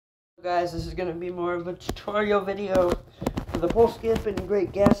Guys, this is going to be more of a tutorial video for the pole skip and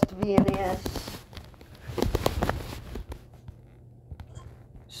great Gastby NES.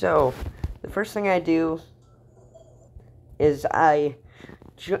 So, the first thing I do is I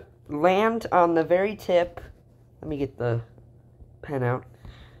land on the very tip. Let me get the pen out.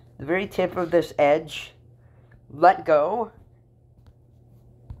 The very tip of this edge. Let go.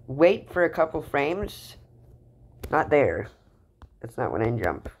 Wait for a couple frames. Not there. That's not when I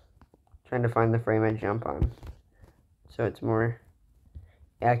jump. Trying to find the frame I jump on, so it's more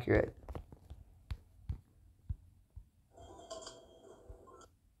accurate.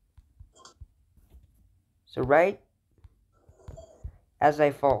 So right as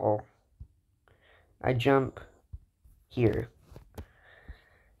I fall, I jump here.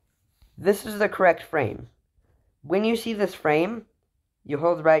 This is the correct frame. When you see this frame, you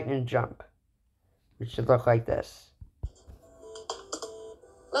hold right and jump, which should look like this.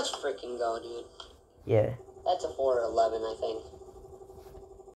 Let's freaking go, dude. Yeah. That's a 4 or 11, I think.